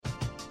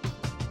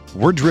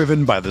We're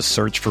driven by the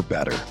search for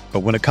better. But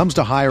when it comes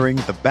to hiring,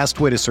 the best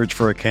way to search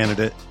for a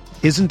candidate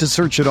isn't to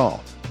search at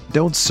all.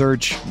 Don't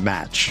search,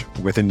 match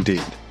with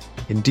Indeed.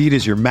 Indeed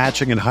is your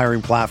matching and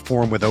hiring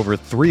platform with over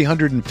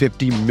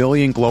 350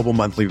 million global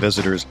monthly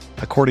visitors,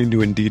 according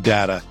to Indeed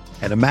data,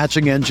 and a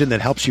matching engine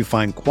that helps you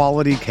find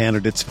quality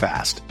candidates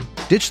fast.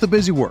 Ditch the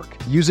busy work.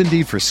 Use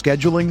Indeed for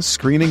scheduling,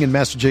 screening, and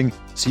messaging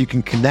so you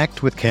can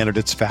connect with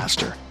candidates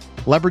faster.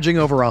 Leveraging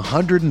over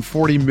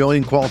 140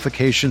 million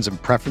qualifications and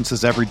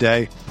preferences every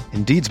day,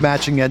 Indeed's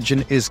matching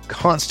engine is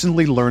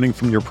constantly learning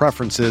from your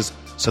preferences,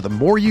 so the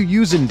more you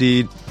use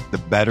Indeed, the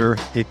better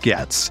it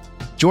gets.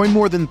 Join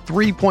more than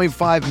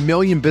 3.5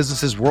 million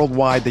businesses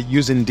worldwide that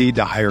use Indeed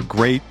to hire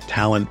great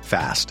talent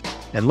fast.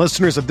 And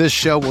listeners of this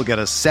show will get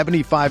a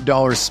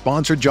 $75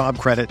 sponsored job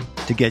credit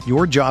to get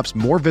your jobs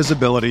more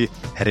visibility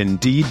at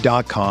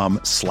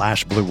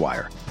Indeed.com/Blue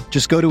Wire.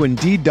 Just go to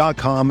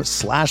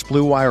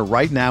Indeed.com/Blue Wire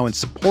right now and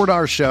support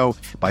our show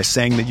by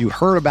saying that you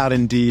heard about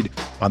Indeed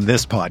on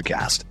this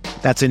podcast.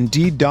 That's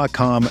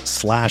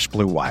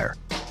Indeed.com/Blue Wire.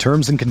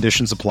 Terms and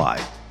conditions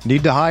apply.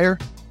 Need to hire?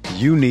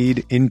 You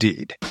need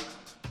Indeed. Do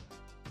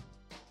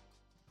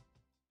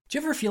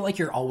you ever feel like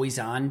you're always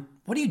on?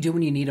 What do you do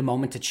when you need a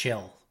moment to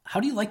chill? How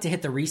do you like to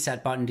hit the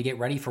reset button to get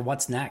ready for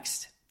what's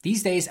next?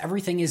 These days,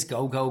 everything is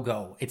go, go,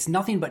 go. It's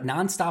nothing but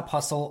nonstop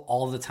hustle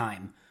all the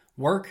time.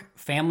 Work,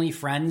 family,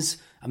 friends,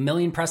 a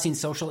million pressing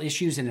social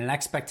issues, and an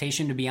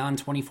expectation to be on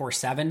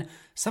 24/7.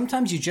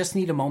 Sometimes you just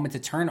need a moment to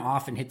turn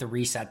off and hit the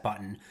reset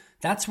button.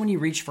 That's when you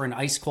reach for an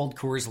ice-cold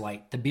Coors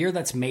Light, the beer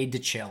that's made to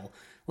chill.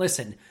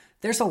 Listen,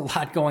 there's a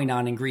lot going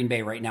on in Green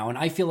Bay right now, and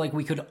I feel like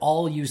we could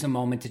all use a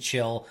moment to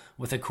chill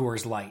with a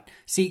Coors Light.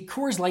 See,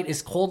 Coors Light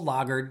is cold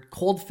lagered,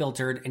 cold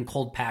filtered, and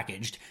cold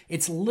packaged.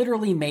 It's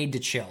literally made to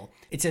chill.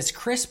 It's as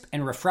crisp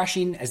and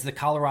refreshing as the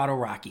Colorado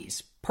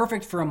Rockies.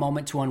 Perfect for a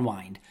moment to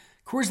unwind.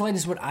 Coors Light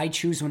is what I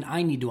choose when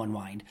I need to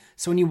unwind.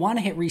 So when you want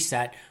to hit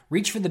reset,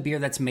 reach for the beer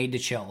that's made to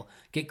chill.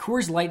 Get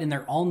Coors Light in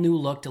their all-new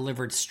look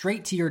delivered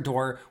straight to your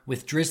door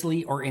with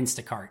Drizzly or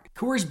Instacart.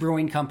 Coors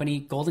Brewing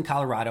Company, Golden,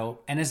 Colorado,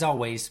 and as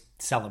always,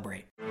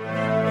 celebrate.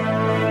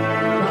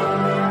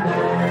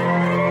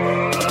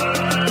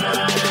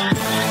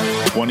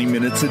 20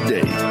 minutes a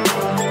day,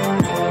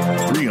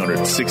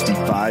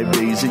 365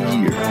 days a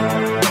year.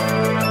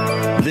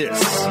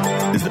 This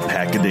is the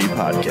Pack-A-Day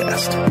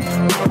Podcast.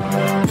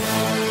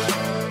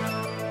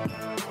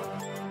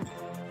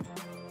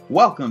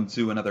 Welcome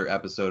to another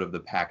episode of the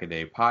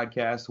Pack-A-Day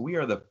Podcast. We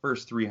are the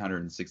first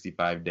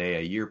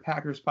 365-day-a-year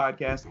Packers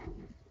podcast.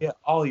 Get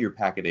all your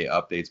Pack-A-Day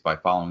updates by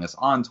following us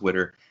on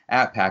Twitter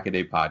at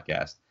Pack-A-Day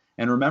Podcast.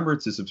 And remember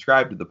to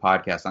subscribe to the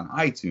podcast on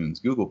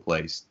iTunes, Google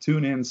Play,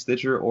 TuneIn,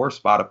 Stitcher, or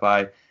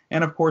Spotify.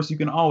 And of course, you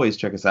can always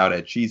check us out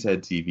at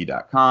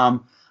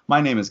cheeseheadtv.com.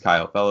 My name is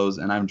Kyle Fellows,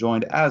 and I'm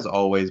joined, as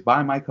always,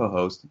 by my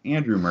co-host,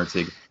 Andrew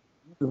Mertig.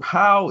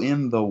 How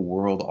in the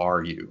world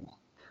are you?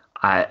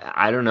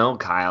 I don't know,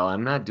 Kyle.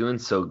 I'm not doing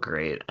so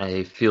great.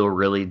 I feel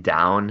really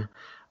down.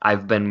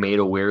 I've been made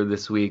aware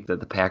this week that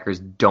the Packers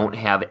don't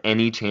have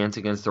any chance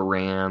against the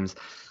Rams.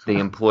 They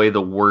employ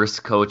the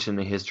worst coach in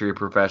the history of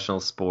professional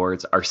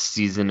sports. Our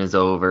season is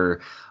over.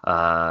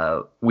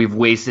 We've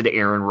wasted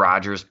Aaron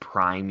Rodgers'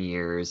 prime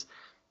years.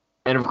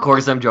 And of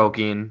course, I'm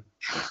joking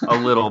a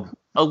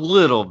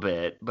little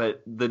bit,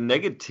 but the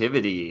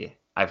negativity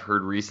I've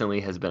heard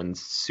recently has been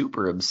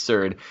super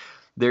absurd.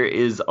 There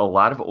is a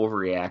lot of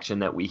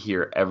overreaction that we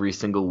hear every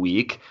single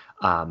week,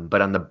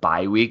 but on the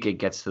bye week, it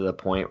gets to the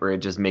point where it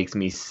just makes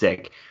me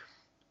sick.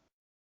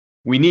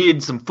 We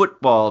need some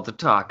football to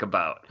talk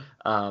about.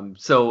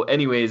 So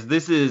anyways,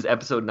 this is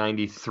episode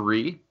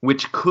 93,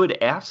 which could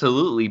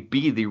absolutely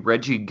be the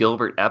Reggie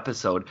Gilbert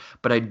episode,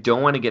 but I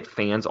don't want to get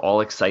fans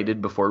all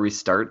excited before we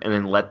start and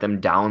then let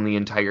them down the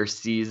entire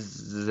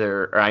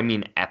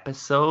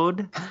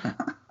episode,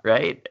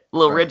 right? A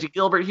little Reggie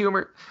Gilbert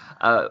humor.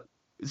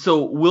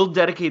 So we'll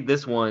dedicate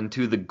this one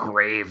to the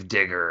grave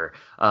digger,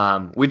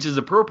 which is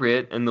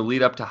appropriate in the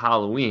lead up to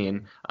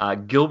Halloween,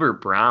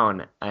 Gilbert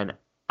Brown. And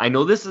I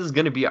know this is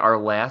going to be our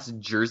last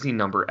jersey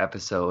number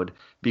episode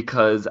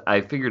because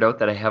I figured out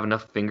that I have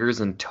enough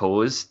fingers and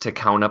toes to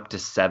count up to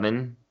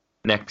 7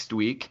 next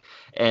week.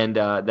 And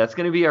that's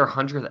going to be our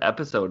 100th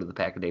episode of the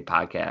Pack-A-Day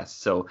Podcast.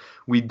 So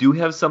we do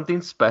have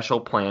something special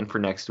planned for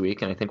next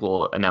week, and I think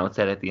we'll announce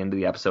that at the end of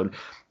the episode.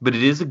 But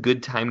it is a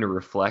good time to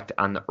reflect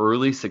on the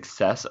early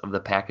success of the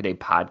Pack-A-Day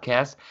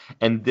Podcast.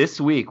 And this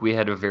week we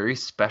had a very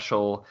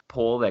special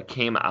poll that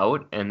came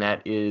out, and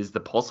that is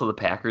the Pulse of the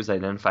Packers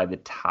identified the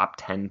top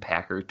 10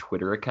 Packer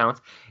Twitter accounts.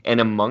 And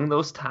among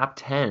those top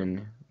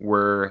 10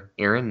 were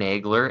Aaron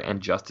Nagler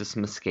and Justice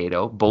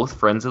Moscato, both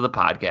friends of the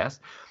podcast.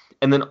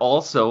 And then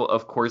also,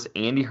 of course,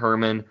 Andy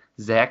Herman,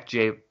 Zach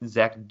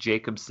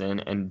Jacobson,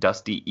 and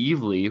Dusty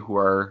Evely, who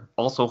are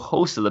also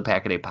hosts of the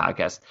Pack-A-Day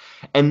Podcast.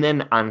 And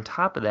then on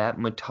top of that,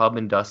 Matub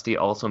and Dusty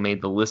also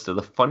made the list of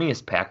the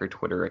funniest Packer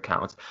Twitter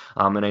accounts.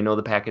 And I know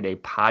the Pack-A-Day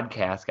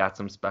Podcast got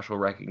some special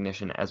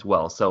recognition as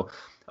well. So,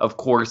 of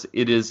course,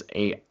 it is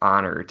an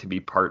honor to be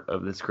part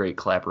of this great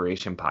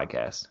collaboration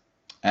podcast.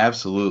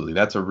 Absolutely.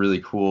 That's a really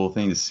cool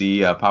thing to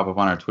see pop up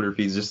on our Twitter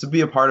feeds, just to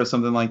be a part of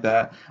something like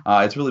that.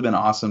 It's really been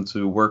awesome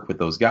to work with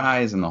those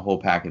guys and the whole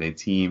Pack-A-Day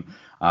team.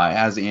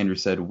 As Andrew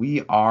said,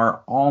 we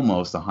are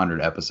almost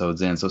 100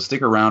 episodes in, so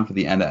stick around for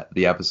the end of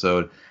the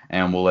episode,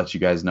 and we'll let you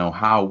guys know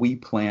how we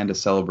plan to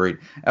celebrate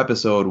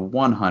episode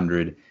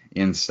 100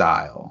 in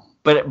style.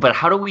 But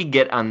how do we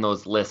get on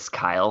those lists,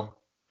 Kyle?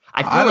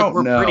 I feel like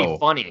we're pretty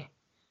funny.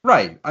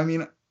 Right. I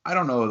mean, I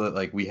don't know that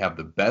like we have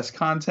the best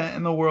content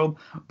in the world,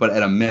 but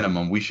at a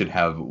minimum, we should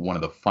have one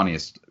of the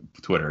funniest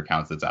Twitter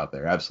accounts that's out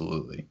there.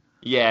 Absolutely.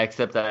 Yeah,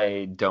 except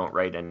I don't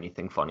write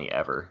anything funny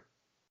ever.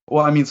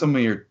 Well, I mean, some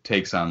of your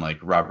takes on like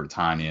Robert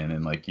Tonyan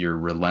and like your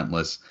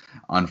relentless,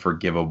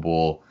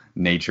 unforgivable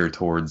nature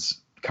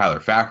towards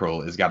Kyler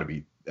Fackrell has got to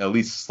be at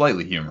least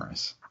slightly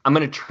humorous. I'm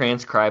going to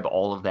transcribe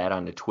all of that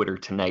onto Twitter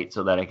tonight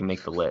so that I can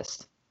make the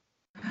list.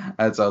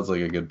 That sounds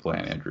like a good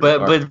plan, Andrew.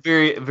 But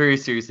very, very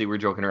seriously, we're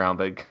joking around.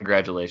 But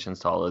congratulations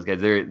to all those guys.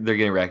 They're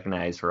getting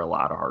recognized for a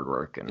lot of hard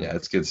work. And yeah,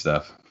 it's good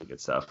stuff.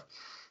 Good stuff.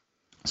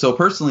 So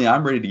personally,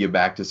 I'm ready to get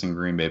back to some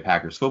Green Bay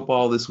Packers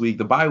football this week.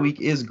 The bye week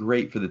is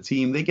great for the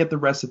team. They get the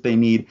rest that they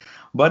need,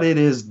 but it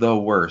is the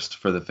worst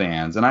for the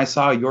fans. And I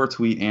saw your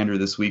tweet, Andrew,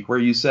 this week where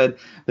you said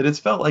that it's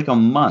felt like a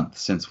month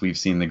since we've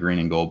seen the green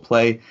and gold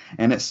play,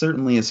 and it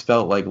certainly has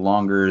felt like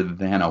longer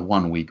than a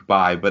 1 week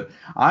bye. But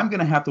I'm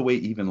going to have to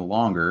wait even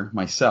longer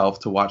myself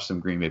to watch some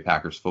Green Bay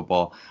Packers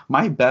football.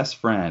 My best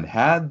friend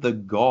had the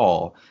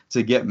gall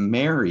to get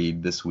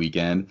married this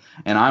weekend,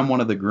 and I'm one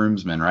of the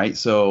groomsmen, right?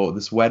 So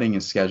this wedding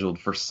is scheduled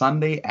for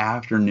Sunday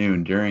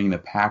afternoon during the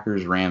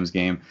Packers-Rams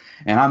game,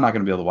 and I'm not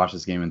going to be able to watch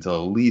this game until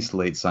at least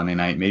late Sunday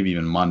night, maybe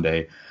even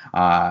Monday.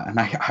 And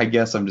I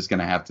guess I'm just going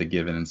to have to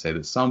give in and say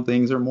that some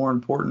things are more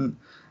important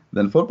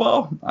than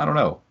football. I don't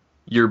know.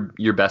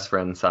 Your best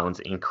friend sounds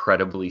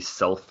incredibly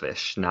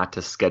selfish not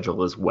to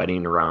schedule his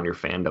wedding around your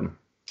fandom.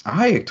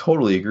 I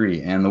totally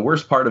agree, and the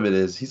worst part of it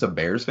is he's a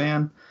Bears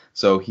fan,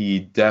 so he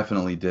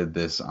definitely did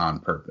this on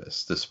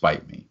purpose,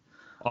 despite me.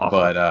 Awful.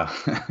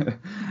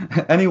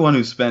 But anyone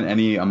who spent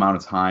any amount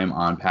of time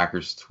on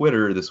Packers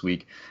Twitter this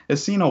week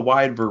has seen a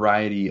wide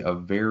variety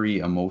of very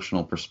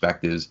emotional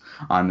perspectives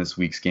on this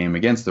week's game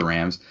against the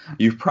Rams.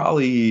 You've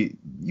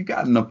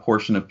gotten a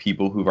portion of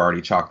people who've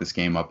already chalked this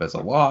game up as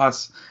a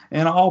loss,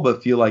 and all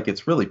but feel like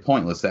it's really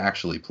pointless to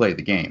actually play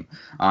the game.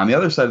 On the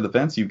other side of the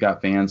fence, you've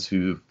got fans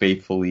who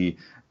faithfully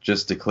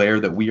just declare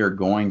that we are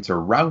going to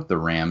rout the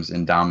Rams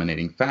in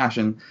dominating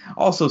fashion,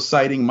 also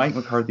citing Mike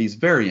McCarthy's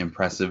very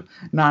impressive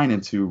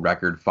 9-2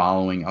 record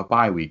following a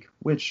bye week,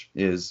 which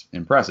is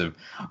impressive.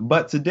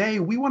 But today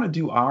we want to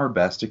do our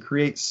best to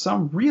create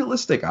some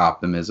realistic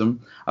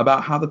optimism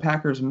about how the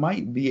Packers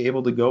might be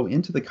able to go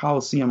into the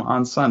Coliseum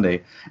on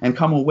Sunday and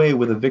come away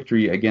with a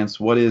victory against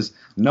what is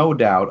no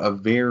doubt a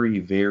very,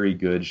 very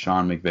good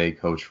Sean McVay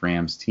coached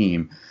Rams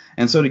team.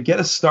 And so to get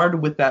us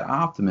started with that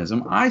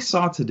optimism, I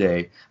saw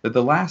today that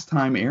the last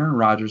time Aaron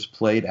Rodgers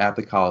played at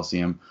the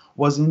Coliseum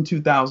was in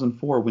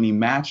 2004 when he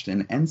matched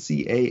an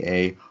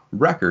NCAA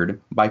record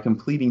by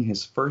completing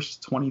his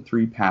first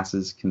 23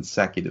 passes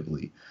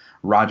consecutively.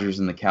 Rodgers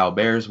and the Cal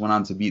Bears went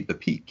on to beat the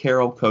Pete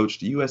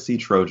Carroll-coached USC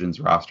Trojans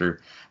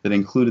roster that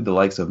included the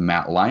likes of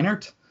Matt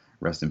Leinart,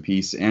 rest in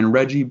peace, and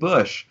Reggie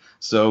Bush.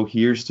 So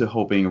here's to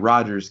hoping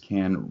Rodgers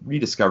can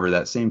rediscover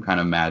that same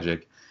kind of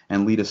magic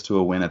and lead us to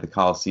a win at the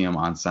Coliseum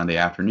on Sunday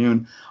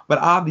afternoon. But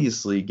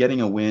obviously, getting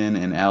a win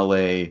in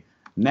LA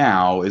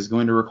now is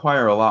going to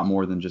require a lot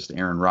more than just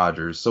Aaron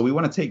Rodgers. So we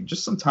want to take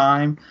just some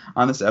time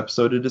on this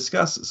episode to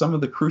discuss some of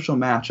the crucial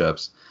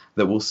matchups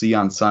that we'll see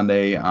on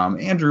Sunday.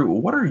 Andrew,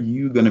 what are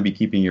you going to be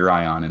keeping your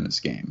eye on in this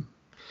game?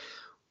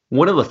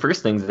 One of the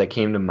first things that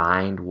came to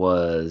mind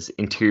was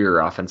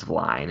interior offensive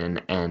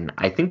line, and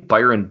I think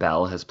Byron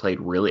Bell has played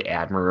really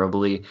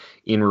admirably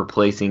in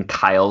replacing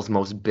Kyle's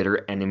most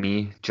bitter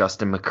enemy,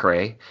 Justin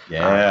McCray.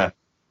 Yeah.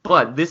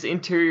 But this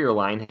interior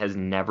line has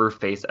never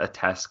faced a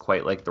test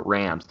quite like the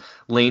Rams.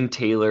 Lane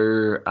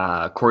Taylor,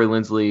 Corey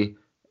Linsley,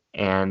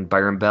 and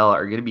Byron Bell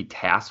are going to be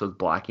tasked with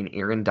blocking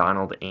Aaron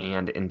Donald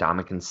and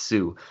Ndamukong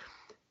Suh.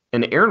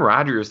 And Aaron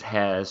Rodgers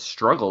has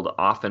struggled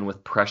often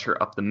with pressure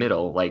up the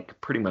middle, like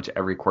pretty much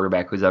every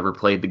quarterback who's ever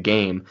played the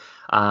game.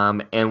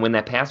 And when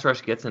that pass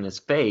rush gets in his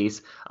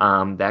face,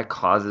 that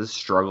causes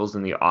struggles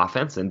in the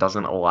offense and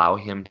doesn't allow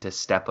him to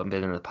step a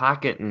bit in the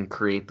pocket and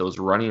create those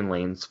running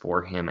lanes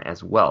for him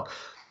as well.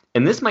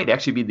 And this might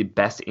actually be the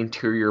best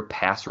interior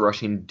pass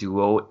rushing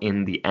duo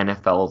in the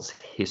NFL's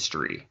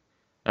history.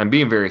 I'm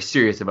being very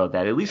serious about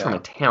that, at least from a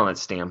talent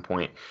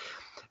standpoint.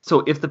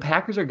 So if the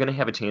Packers are going to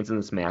have a chance in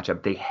this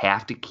matchup, they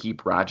have to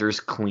keep Rodgers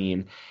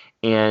clean,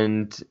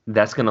 and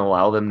that's going to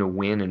allow them to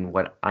win in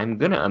what I'm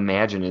going to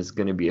imagine is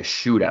going to be a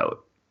shootout.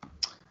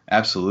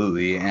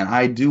 Absolutely, and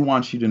I do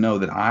want you to know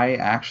that I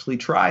actually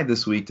tried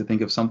this week to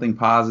think of something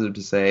positive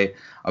to say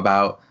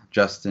about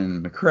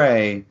Justin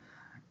McCray,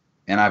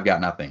 and I've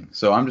got nothing.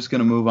 So I'm just going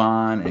to move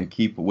on and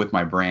keep with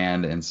my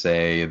brand and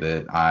say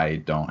that I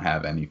don't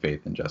have any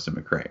faith in Justin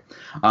McCray.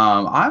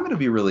 I'm going to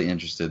be really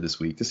interested this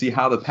week to see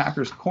how the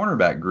Packers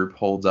cornerback group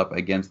holds up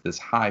against this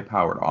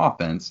high-powered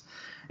offense.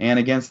 and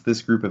against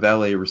this group of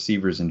LA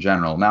receivers in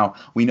general. Now,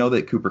 we know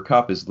that Cooper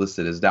Kupp is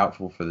listed as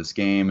doubtful for this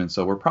game, and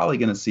so we're probably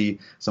going to see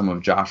some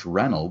of Josh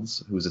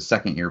Reynolds, who's a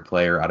second-year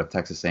player out of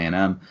Texas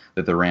A&M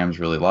that the Rams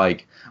really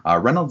like.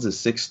 Reynolds is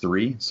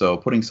 6'3", so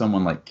putting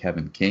someone like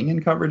Kevin King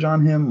in coverage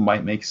on him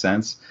might make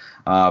sense.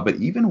 But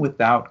even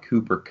without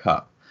Cooper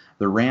Kupp,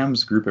 the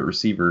Rams group at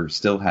receiver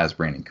still has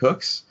Brandon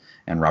Cooks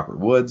and Robert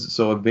Woods,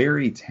 so a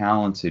very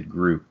talented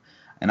group.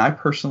 And I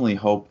personally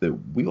hope that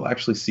we will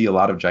actually see a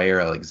lot of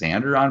Jaire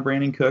Alexander on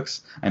Brandon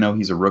Cooks. I know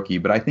he's a rookie,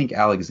 but I think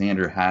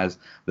Alexander has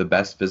the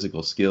best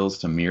physical skills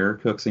to mirror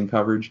Cooks in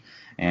coverage.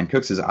 And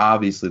Cooks is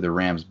obviously the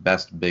Rams'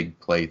 best big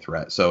play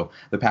threat. So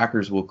the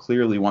Packers will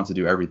clearly want to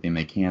do everything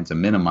they can to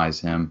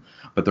minimize him.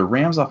 But the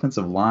Rams'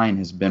 offensive line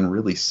has been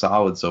really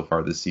solid so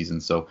far this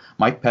season. So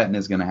Mike Pettin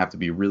is going to have to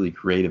be really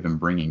creative in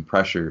bringing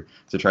pressure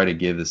to try to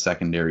give the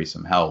secondary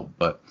some help.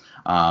 But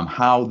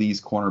how these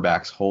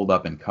cornerbacks hold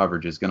up in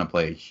coverage is going to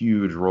play a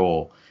huge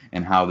role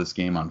in how this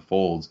game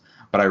unfolds.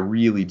 But I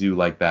really do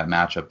like that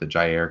matchup that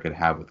Jaire could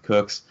have with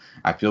Cooks.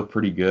 I feel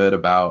pretty good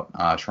about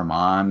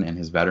Tramon and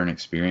his veteran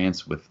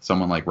experience with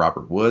someone like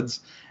Robert Woods.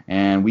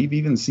 And we've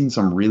even seen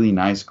some really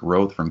nice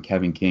growth from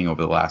Kevin King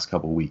over the last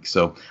couple weeks.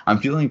 So I'm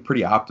feeling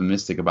pretty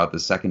optimistic about the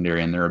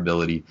secondary and their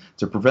ability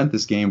to prevent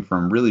this game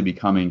from really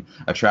becoming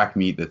a track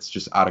meet that's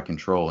just out of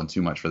control and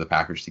too much for the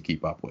Packers to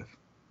keep up with.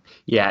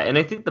 Yeah, and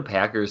I think the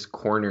Packers'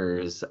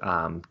 corners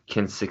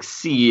can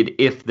succeed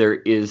if there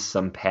is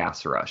some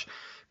pass rush.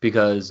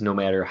 Because no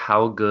matter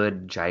how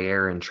good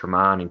Jaire and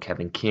Tramon and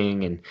Kevin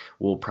King, and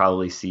we'll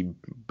probably see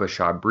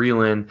Bashaud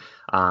Breeland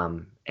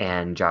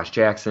and Josh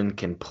Jackson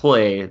can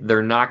play,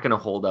 they're not going to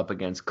hold up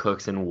against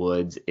Cooks and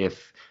Woods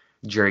if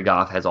Jared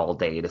Goff has all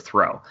day to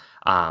throw.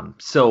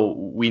 So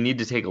we need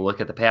to take a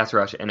look at the pass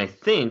rush. And I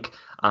think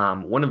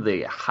one of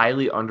the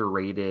highly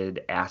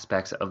underrated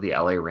aspects of the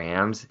LA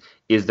Rams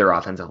is their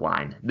offensive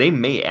line. They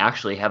may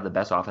actually have the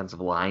best offensive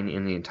line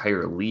in the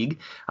entire league.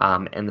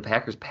 And the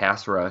Packers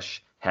pass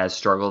rush has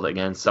struggled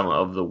against some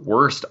of the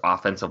worst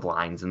offensive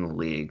lines in the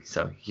league.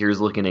 So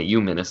here's looking at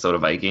you, Minnesota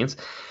Vikings.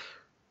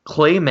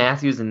 Clay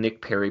Matthews and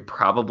Nick Perry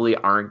probably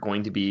aren't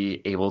going to be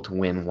able to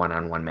win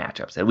one-on-one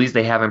matchups. At least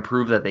they haven't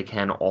proved that they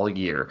can all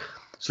year.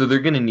 So they're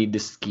going to need to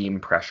scheme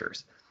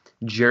pressures.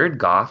 Jared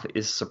Goff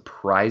is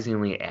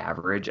surprisingly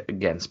average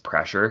against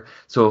pressure.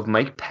 So if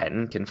Mike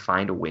Pettin can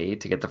find a way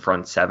to get the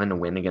front seven to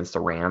win against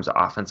the Rams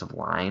offensive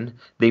line,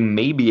 they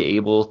may be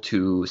able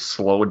to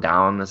slow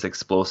down this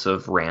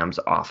explosive Rams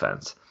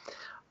offense.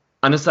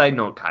 On a side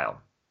note,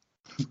 Kyle,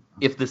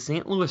 if the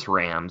St. Louis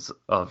Rams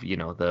of,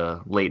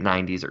 the late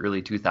 90s,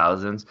 early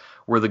 2000s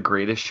were the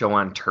greatest show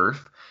on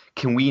turf,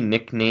 can we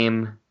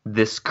nickname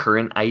this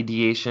current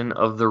ideation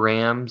of the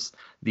Rams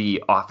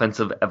the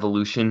offensive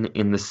evolution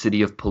in the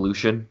city of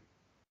pollution?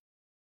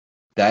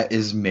 That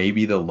is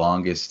maybe the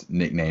longest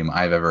nickname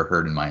I've ever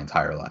heard in my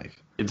entire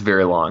life. It's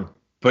very long.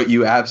 But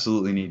you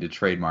absolutely need to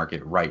trademark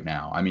it right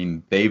now. I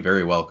mean, they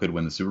very well could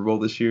win the Super Bowl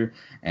this year,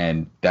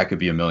 and that could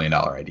be $1 million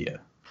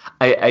idea.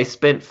 I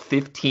spent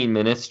 15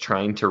 minutes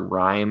trying to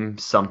rhyme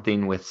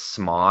something with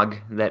smog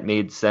that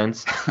made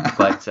sense,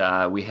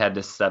 but we had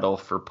to settle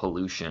for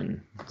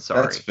pollution.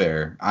 Sorry. That's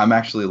fair. I'm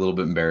actually a little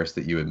bit embarrassed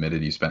that you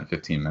admitted you spent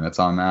 15 minutes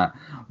on that,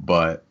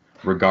 but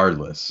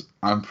regardless,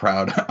 I'm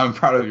proud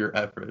of your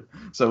effort.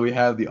 So we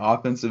have the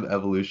offensive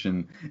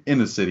evolution in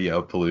the city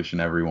of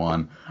pollution,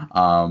 everyone.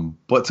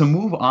 But to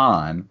move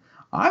on,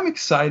 I'm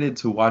excited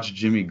to watch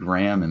Jimmy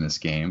Graham in this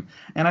game,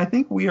 and I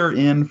think we are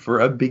in for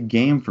a big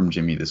game from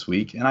Jimmy this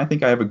week, and I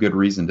think I have a good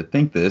reason to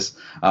think this.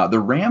 The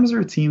Rams are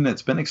a team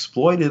that's been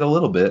exploited a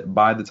little bit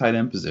by the tight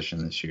end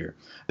position this year.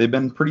 They've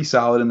been pretty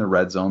solid in the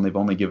red zone. They've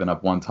only given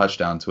up one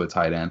touchdown to a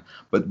tight end,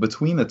 but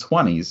between the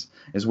 20s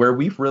is where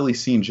we've really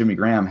seen Jimmy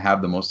Graham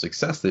have the most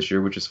success this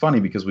year, which is funny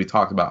because we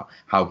talked about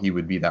how he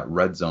would be that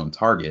red zone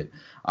target,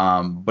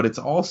 but it's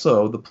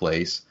also the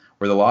place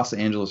where the Los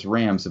Angeles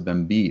Rams have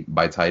been beat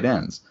by tight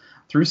ends.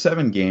 Through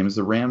 7 games,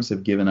 the Rams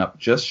have given up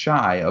just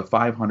shy of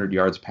 500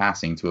 yards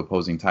passing to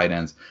opposing tight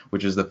ends,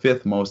 which is the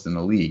 5th most in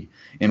the league.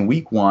 In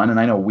Week 1, and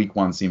I know Week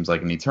 1 seems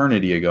like an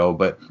eternity ago,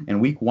 but in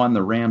Week 1,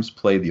 the Rams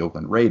played the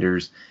Oakland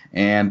Raiders,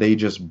 and they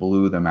just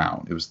blew them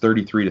out. It was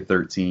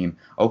 33-13.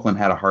 Oakland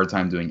had a hard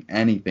time doing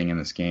anything in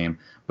this game,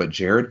 but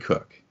Jared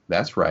Cook,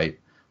 that's right,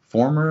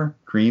 former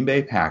Green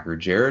Bay Packer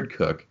Jared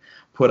Cook,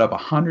 put up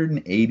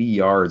 180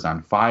 yards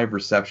on 5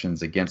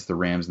 receptions against the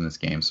Rams in this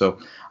game. So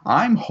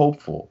I'm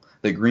hopeful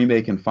that Green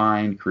Bay can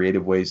find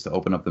creative ways to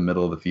open up the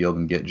middle of the field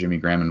and get Jimmy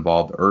Graham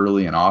involved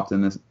early and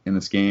often in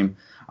this game.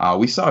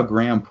 We saw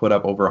Graham put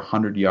up over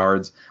 100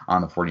 yards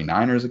on the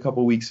 49ers a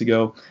couple weeks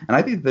ago, and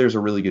I think there's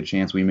a really good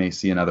chance we may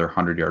see another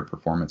 100-yard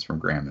performance from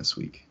Graham this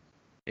week.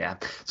 Yeah,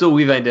 so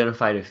we've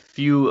identified a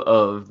few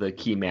of the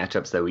key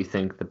matchups that we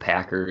think the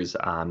Packers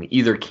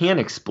either can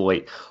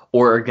exploit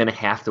or are going to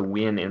have to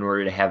win in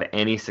order to have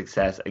any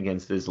success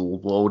against this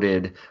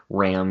loaded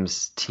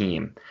Rams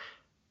team.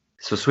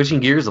 So switching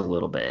gears a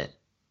little bit,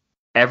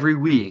 every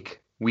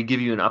week we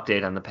give you an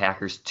update on the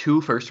Packers' 2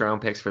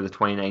 first-round picks for the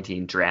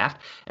 2019 draft.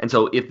 And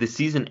so if the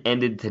season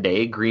ended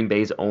today, Green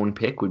Bay's own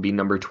pick would be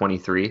number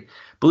 23.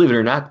 Believe it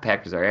or not, the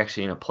Packers are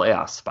actually in a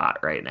playoff spot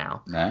right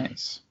now.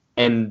 Nice.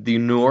 And the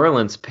New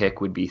Orleans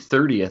pick would be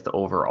 30th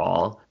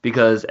overall,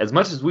 because as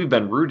much as we've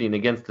been rooting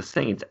against the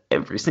Saints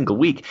every single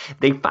week,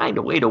 they find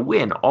a way to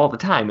win all the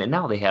time, and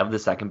now they have the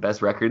second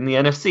best record in the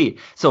NFC.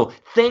 So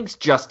thanks,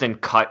 Justin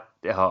Tucker.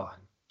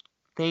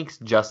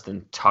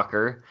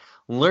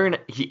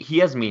 He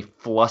has me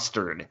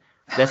flustered.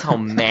 That's how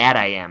mad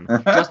I am.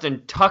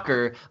 Justin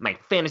Tucker, my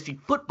fantasy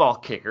football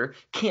kicker,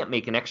 can't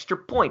make an extra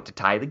point to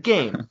tie the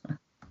game.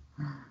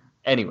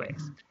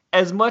 Anyways,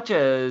 as much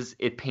as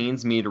it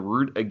pains me to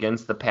root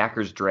against the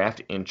Packers'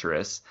 draft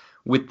interests,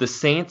 with the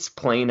Saints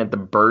playing at the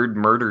Bird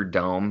Murder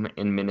Dome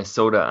in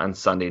Minnesota on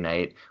Sunday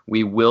night,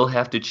 we will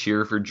have to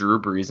cheer for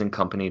Drew Brees and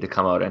company to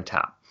come out on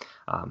top.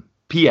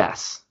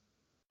 P.S.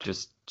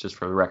 Just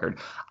for the record,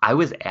 I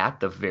was at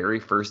the very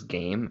first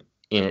game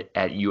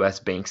at US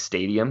Bank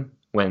Stadium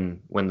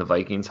when the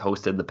Vikings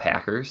hosted the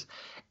Packers,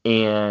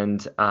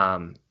 and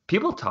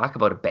people talk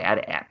about a bad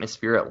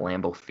atmosphere at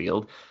Lambeau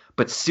Field,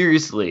 but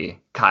seriously,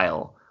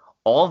 Kyle,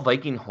 all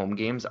Viking home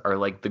games are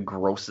like the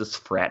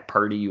grossest frat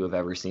party you have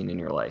ever seen in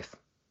your life.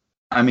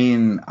 I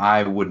mean,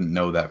 I wouldn't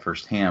know that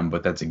firsthand,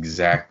 but that's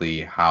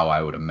exactly how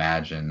I would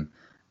imagine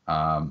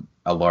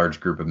a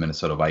large group of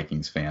Minnesota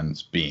Vikings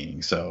fans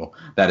being. So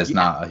that is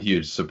not a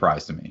huge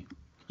surprise to me.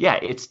 Yeah,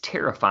 it's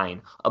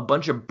terrifying. A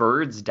bunch of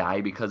birds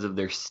die because of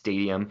their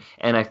stadium,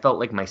 and I felt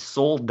like my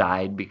soul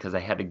died because I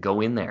had to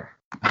go in there.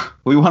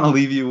 We want to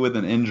leave you with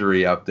an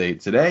injury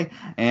update today,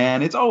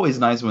 and it's always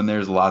nice when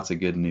there's lots of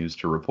good news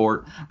to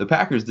report. The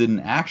Packers didn't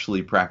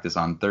actually practice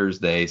on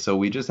Thursday, so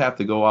we just have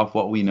to go off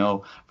what we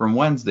know from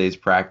Wednesday's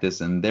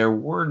practice, and there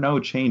were no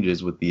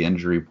changes with the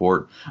injury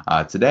report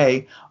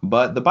today,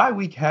 but the bye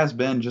week has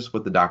been just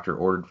what the doctor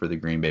ordered for the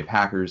Green Bay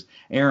Packers.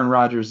 Aaron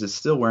Rodgers is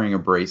still wearing a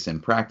brace in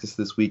practice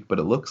this week, but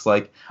it looks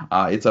like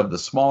it's of the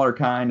smaller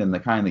kind and the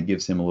kind that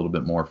gives him a little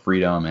bit more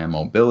freedom and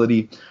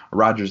mobility.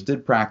 Rodgers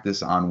did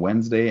practice on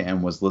Wednesday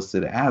and was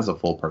listed as a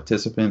full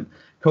participant.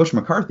 Coach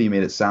McCarthy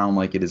made it sound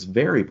like it is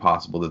very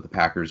possible that the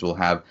Packers will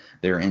have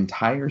their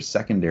entire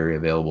secondary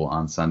available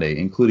on Sunday,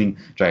 including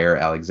Jair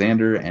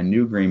Alexander and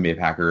new Green Bay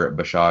Packer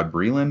Bashaud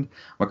Breeland.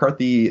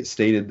 McCarthy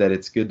stated that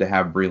it's good to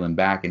have Breeland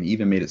back and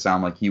even made it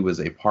sound like he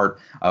was a part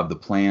of the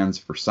plans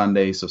for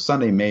Sunday. So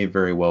Sunday may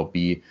very well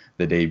be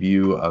the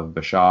debut of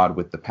Bashaud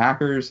with the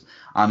Packers.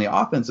 On the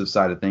offensive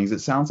side of things, it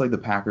sounds like the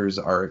Packers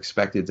are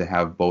expected to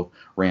have both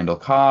Randall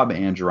Cobb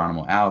and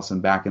Geronimo Allison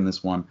back in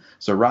this one.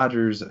 So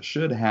Rodgers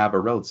should have a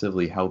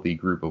relatively healthy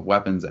group of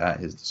weapons at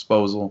his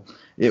disposal.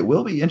 It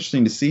will be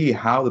interesting to see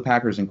how the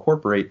Packers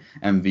incorporate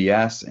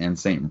MVS and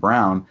St.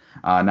 Brown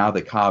now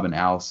that Cobb and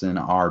Allison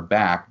are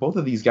back. Both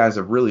of these guys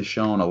have really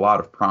shown a lot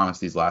of promise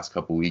these last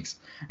couple weeks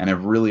and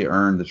have really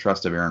earned the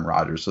trust of Aaron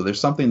Rodgers. So there's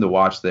something to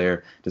watch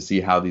there to see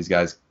how these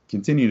guys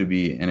continue to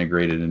be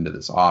integrated into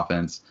this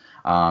offense.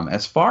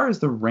 As far as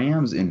the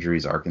Rams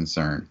injuries are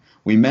concerned,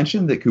 we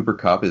mentioned that Cooper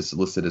Kupp is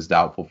listed as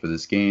doubtful for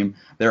this game.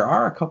 There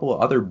are a couple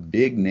of other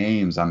big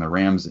names on the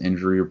Rams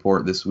injury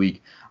report this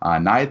week.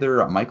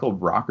 Neither Michael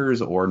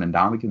Brockers or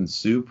Ndamukong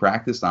Suh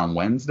practiced on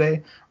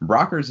Wednesday.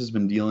 Brockers has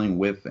been dealing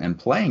with and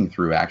playing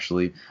through,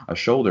 actually, a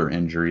shoulder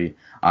injury.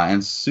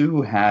 And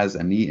Suh has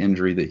a knee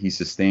injury that he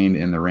sustained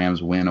in the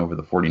Rams' win over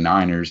the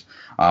 49ers.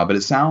 But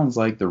it sounds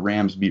like the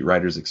Rams beat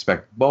writers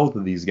expect both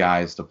of these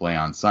guys to play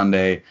on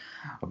Sunday.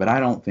 But I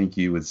don't think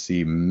you would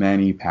see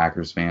many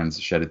Packers fans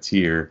shed a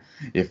tear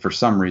if for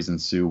some reason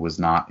Suh was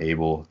not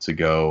able to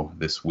go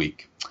this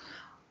week.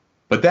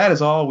 But that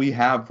is all we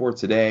have for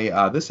today.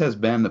 This has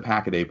been the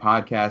Pack-A-Day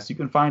Podcast. You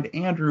can find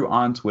Andrew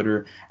on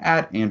Twitter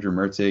at Andrew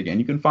Mertig,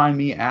 and you can find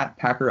me at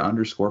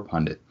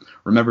Packer_Pundit.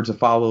 Remember to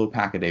follow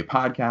Pack-A-Day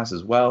Podcast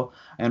as well,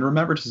 and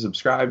remember to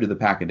subscribe to the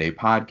Pack-A-Day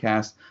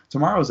Podcast.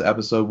 Tomorrow's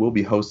episode will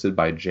be hosted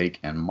by Jake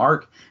and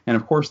Mark, and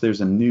of course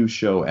there's a new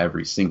show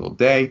every single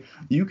day.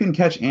 You can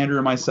catch Andrew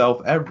and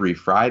myself every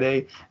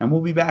Friday, and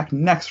we'll be back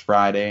next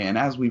Friday, and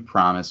as we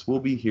promised, we'll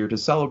be here to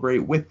celebrate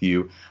with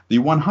you the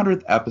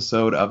 100th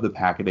episode of the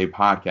Pack-A-Day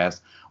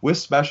Podcast with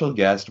special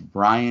guest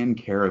Brian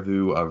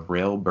Carriveau of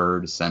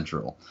Railbird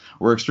Central.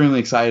 We're extremely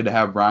excited to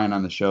have Brian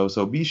on the show,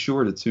 so be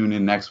sure to tune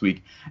in next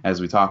week as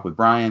we talk with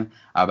Brian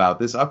about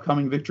this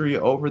upcoming victory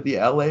over the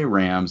LA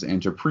Rams and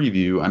to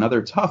preview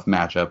another tough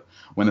matchup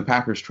when the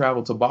Packers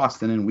travel to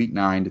Boston in Week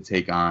 9 to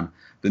take on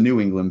the New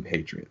England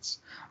Patriots.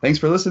 Thanks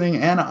for listening,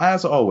 and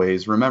as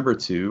always, remember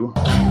to...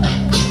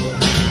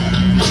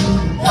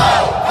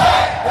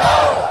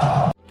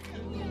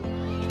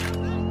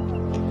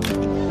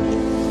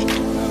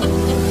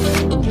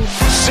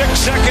 6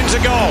 seconds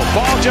ago,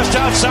 ball just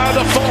outside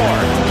the 4.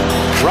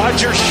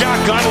 Rodgers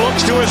shotgun,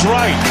 looks to his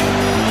right.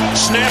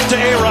 Snap to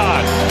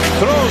A-Rod.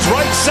 Throws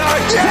right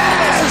side.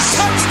 Yes!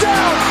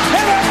 Touchdown!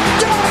 And a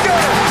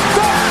dagger!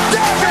 The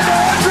dagger to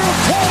Andrew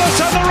Wallace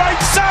on the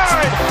right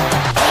side!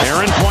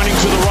 Aaron pointing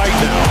to the right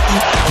now.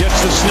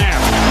 Gets the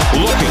snap.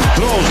 Looking.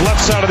 Throws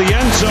left side of the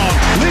end zone.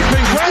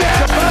 Leaping right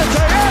to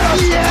Devontae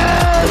Adams.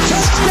 Yes!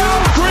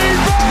 Touchdown!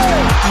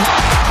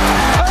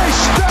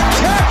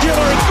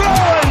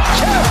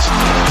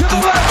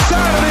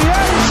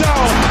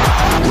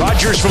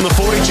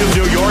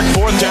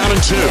 4th down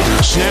and 2.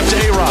 Snap to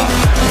A-Rod.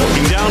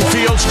 Looking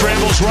downfield,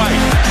 scrambles right.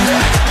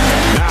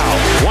 Now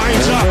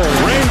winds up,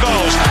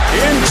 rainbows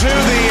into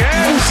the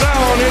end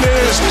zone. It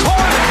is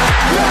caught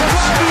by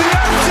the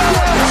end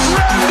zone.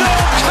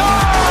 Randall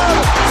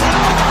Cobb!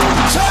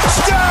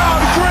 Touchdown,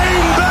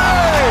 Green Bay!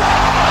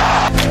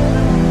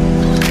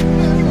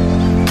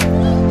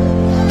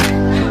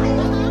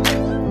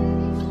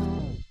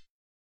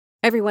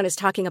 Everyone is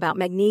talking about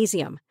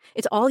magnesium.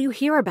 It's all you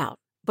hear about.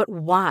 But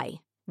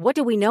why? What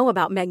do we know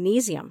about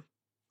magnesium?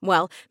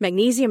 Well,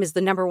 magnesium is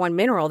the number one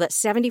mineral that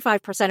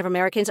 75% of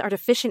Americans are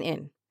deficient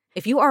in.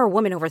 If you are a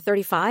woman over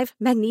 35,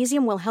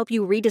 magnesium will help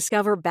you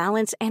rediscover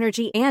balance,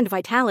 energy, and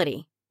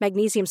vitality.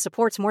 Magnesium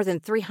supports more than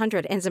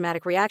 300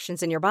 enzymatic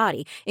reactions in your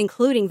body,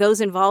 including those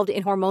involved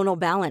in hormonal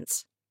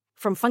balance.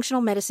 From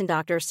functional medicine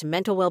doctors to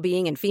mental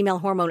well-being and female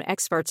hormone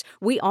experts,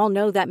 we all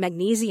know that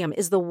magnesium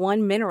is the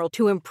one mineral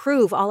to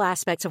improve all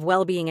aspects of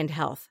well-being and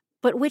health.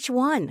 But which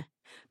one?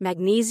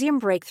 Magnesium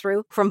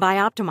Breakthrough from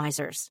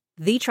Bioptimizers,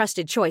 the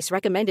trusted choice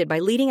recommended by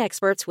leading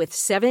experts with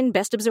 7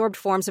 best-absorbed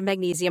forms of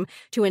magnesium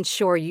to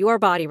ensure your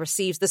body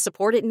receives the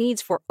support it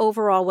needs for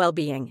overall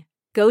well-being.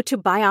 Go to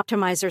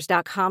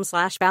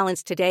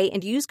bioptimizers.com/balance today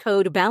and use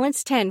code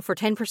BALANCE10 for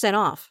 10%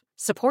 off.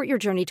 Support your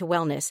journey to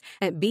wellness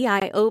at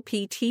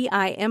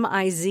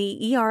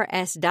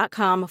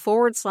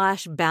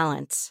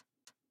bioptimizers.com/balance.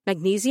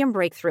 Magnesium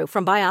Breakthrough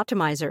from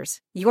Bioptimizers,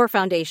 your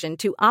foundation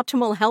to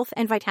optimal health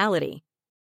and vitality.